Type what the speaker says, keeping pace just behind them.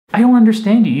don't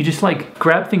understand you. You just like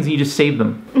grab things and you just save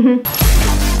them.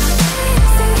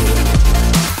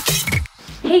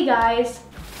 Hey guys.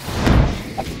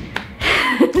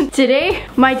 Today,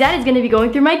 my dad is gonna be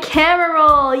going through my camera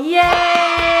roll. Yay!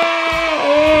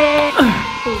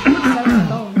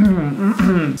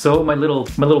 So my little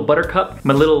buttercup,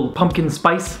 my little pumpkin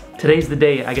spice, today's the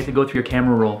day I get to go through your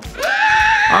camera roll.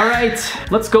 All right,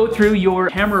 let's go through your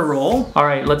camera roll. All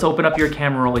right, let's open up your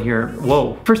camera roll here.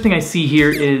 Whoa. First thing I see here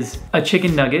is a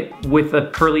chicken nugget with a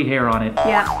curly hair on it.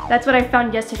 Yeah, that's what I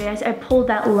found yesterday. I pulled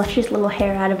that luscious little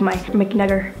hair out of my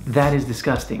McNugger. That is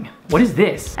disgusting. What is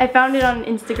this? I found it on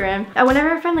Instagram. Whenever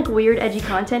I find like weird, edgy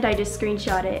content, I just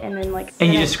screenshot it and then like.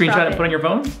 And you just screenshot it and put it on your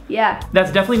phone? Yeah.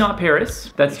 That's definitely not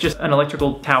Paris. That's just an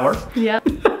electrical tower. Yep.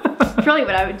 Probably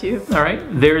what I would do. All right,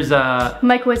 there's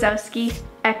Mike Wazowski.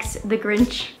 X the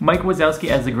Grinch. Mike Wazowski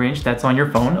as the Grinch, that's on your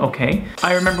phone, okay.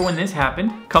 I remember when this happened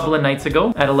a couple of nights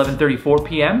ago at 11:34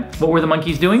 p.m. What were the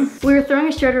monkeys doing? We were throwing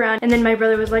a shirt around and then my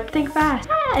brother was like, think fast.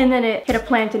 And then it hit a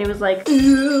plant and it was like,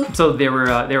 ooh. So they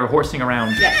were horsing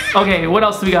around. Yes. Okay, what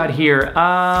else do we got here?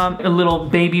 A little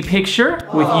baby picture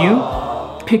with you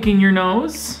picking your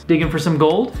nose, digging for some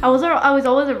gold. I was always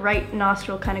a right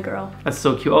nostril kind of girl. That's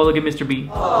so cute. Oh, look at Mr.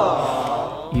 B.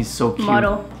 He's so cute.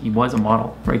 Model. He was a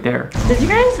model right there. Does your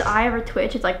guys' eye ever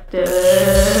twitch? It's like, duh.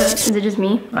 Is it just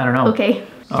me? I don't know. Okay.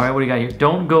 All right, what do you got here?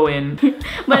 Don't go in.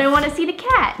 But I want to see the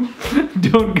cat.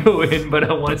 Don't go in, but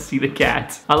I want to see the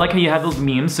cat. I like how you have those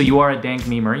memes, so you are a dank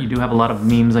memer. You do have a lot of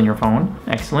memes on your phone.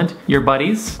 Excellent. Your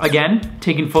buddies, again,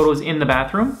 taking photos in the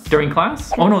bathroom during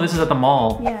class. Oh no, this is at the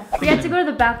mall. Yeah. We had to go to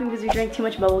the bathroom because we drank too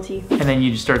much bubble tea. And then you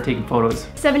just start taking photos.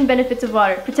 7 benefits of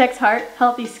water. Protects heart,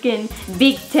 healthy skin,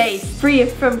 big taste, free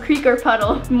from creek or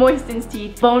puddle, moistens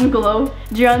teeth, bone glow,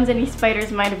 drowns any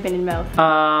spiders might have been in mouth.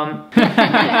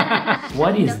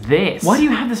 What is this? Why do you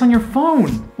have this on your phone?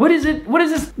 What is it? What is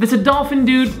this? It's a dolphin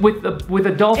dude with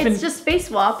a dolphin. It's just space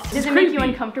swap. Does it make you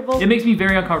uncomfortable? It makes me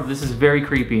very uncomfortable. This is very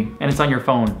creepy. And it's on your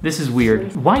phone. This is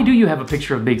weird. Why do you have a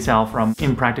picture of Big Sal from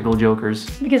Impractical Jokers?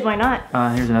 Because why not?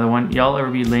 Here's another one. Y'all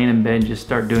ever be laying in bed and just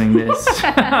start doing this? Did you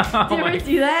ever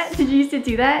do that? Did you used to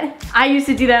do that? I used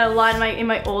to do that a lot in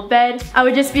my old bed. I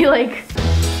would just be like.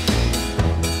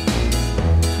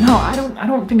 No, I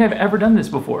don't think I've ever done this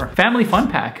before. Family Fun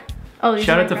Pack. Oh,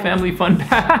 shout out to Family Fun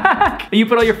Pack. You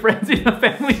put all your friends in a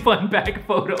Family Fun Pack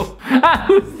photo.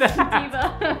 Who's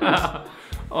that? Diva.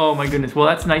 Oh my goodness. Well,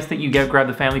 that's nice that you grab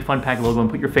the Family Fun Pack logo and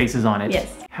put your faces on it.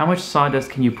 Yes. How much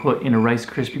sawdust can you put in a Rice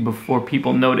Krispie before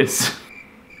people notice?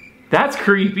 That's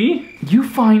creepy. You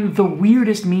find the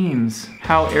weirdest memes.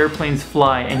 How airplanes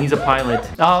fly, and he's a pilot.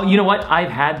 Oh, you know what? I've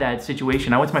had that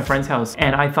situation. I went to my friend's house,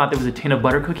 and I thought there was a tin of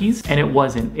butter cookies, and it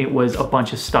wasn't. It was a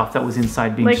bunch of stuff that was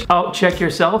inside being oh, check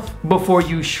yourself before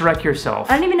you Shrek yourself.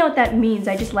 I don't even know what that means.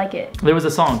 I just like it. There was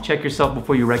a song, check yourself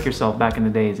before you wreck yourself, back in the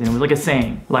days, and it was like a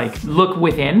saying, like, look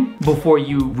within before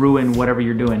you ruin whatever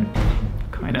you're doing.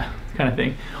 Kind of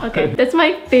thing. Okay, that's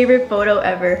my favorite photo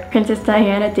ever. Princess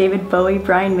Diana, David Bowie,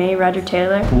 Brian May, Roger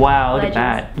Taylor. Wow, look at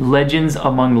that. Legends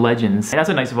among legends. That's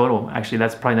a nice photo, actually.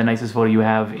 That's probably the nicest photo you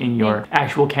have in your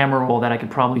actual camera roll that I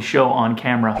could probably show on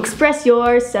camera. Express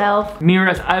yourself.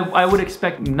 Mirrors, I would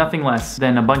expect nothing less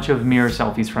than a bunch of mirror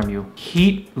selfies from you.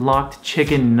 Heat-locked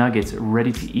chicken nuggets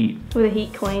ready to eat. With a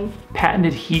heat coin.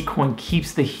 Patented heat coin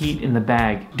keeps the heat in the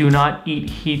bag. Do not eat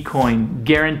heat coin.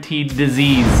 Guaranteed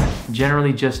disease.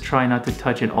 Generally just try not to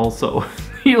touch it also.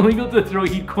 Illegal to throw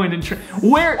heat coin in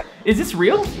Where? Is this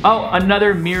real? Oh,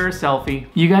 another mirror selfie.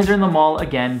 You guys are in the mall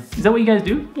again. Is that what you guys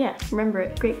do? Yeah, remember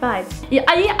it. Great vibes. Yeah,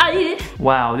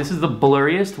 wow, this is the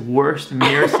blurriest, worst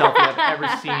mirror selfie I've ever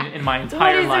seen in my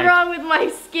entire life. What is wrong with my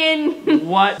skin?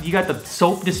 What? You got the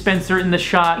soap dispenser in the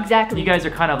shot. Exactly. You guys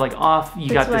are kind of like off.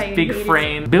 You got this big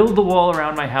frame. Build the wall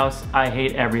around my house. I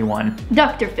hate everyone.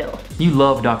 Dr. Phil. You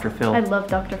love Dr. Phil. I love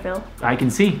Dr. Phil. I can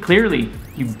see, clearly.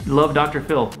 You love Dr.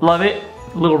 Phil. Love it.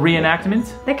 A little reenactment.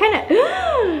 That kind of...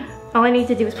 All I need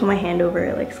to do is put my hand over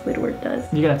it like Squidward does.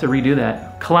 You're gonna have to redo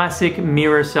that. Classic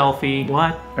mirror selfie.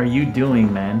 What are you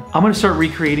doing, man? I'm gonna start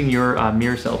recreating your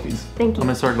mirror selfies. Thank you. I'm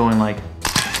gonna start going like...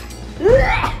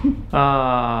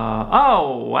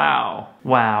 oh, wow.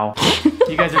 Wow.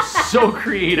 You guys are so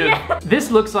creative. Yeah.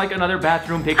 This looks like another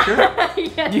bathroom picture.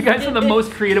 Yes, you guys are the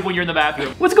most creative when you're in the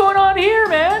bathroom. What's going on here,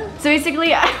 man? So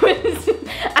basically, I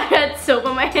had soap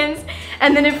on my hands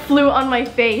and then it flew on my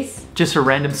face. Just a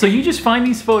random, so you just find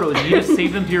these photos and you just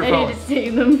save them to your phone. I just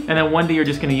save them. And then one day you're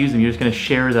just gonna use them. You're just gonna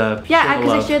share the Yeah,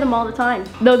 because I share them all the time.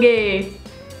 Doggy.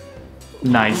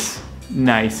 Nice,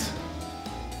 nice.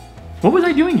 What was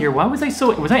I doing here? Why was I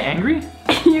so, was I angry?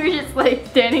 You were just like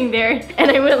standing there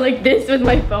and I went like this with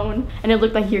my phone and it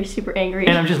looked like you were super angry.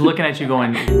 And I'm just looking at you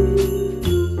going.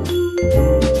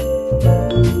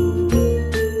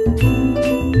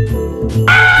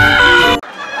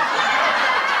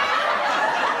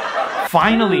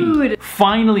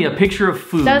 Finally a picture of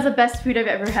food. That was the best food I've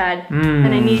ever had.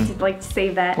 And I needed to like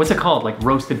save that. What's it called? Like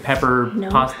roasted pepper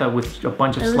pasta with a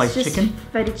bunch of sliced chicken?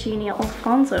 Fettuccine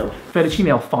Alfonso. Fettuccine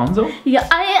Alfonso? Yeah,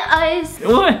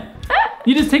 What?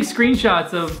 You just take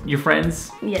screenshots of your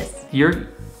friends? Yes. You're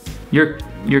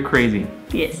crazy.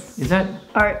 Yes. Is that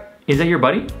Art. Is that your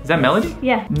buddy? Is that Melody?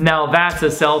 Yeah. Now that's a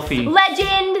selfie.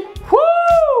 Legend!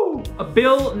 Woo! A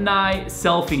Bill Nye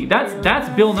selfie. That's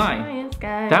Bill Nye.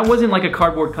 That wasn't like a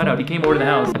cardboard cutout. He came over to the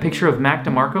house. A picture of Mac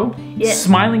DeMarco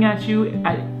smiling at you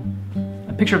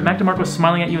a picture of Mac DeMarco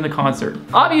smiling at you in the concert.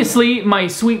 Obviously, my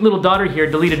sweet little daughter here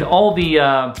deleted all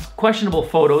the questionable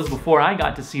photos before I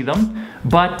got to see them,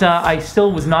 but I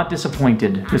still was not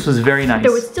disappointed. This was very nice.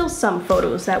 There was still some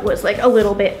photos that was like a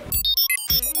little bit.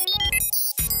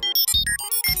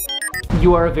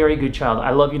 You are a very good child. I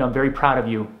love you and I'm very proud of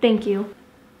you. Thank you.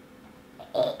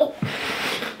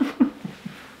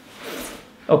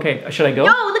 Okay, should I go?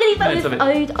 Yo, look at these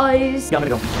eyes. Yeah, I'm gonna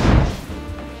go.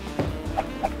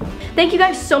 Thank you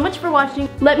guys so much for watching.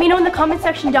 Let me know in the comment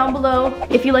section down below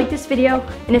if you like this video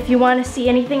and if you want to see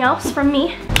anything else from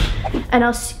me. And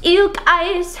I'll see you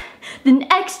guys the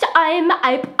next time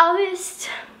I post.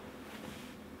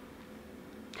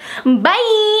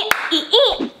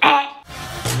 Bye!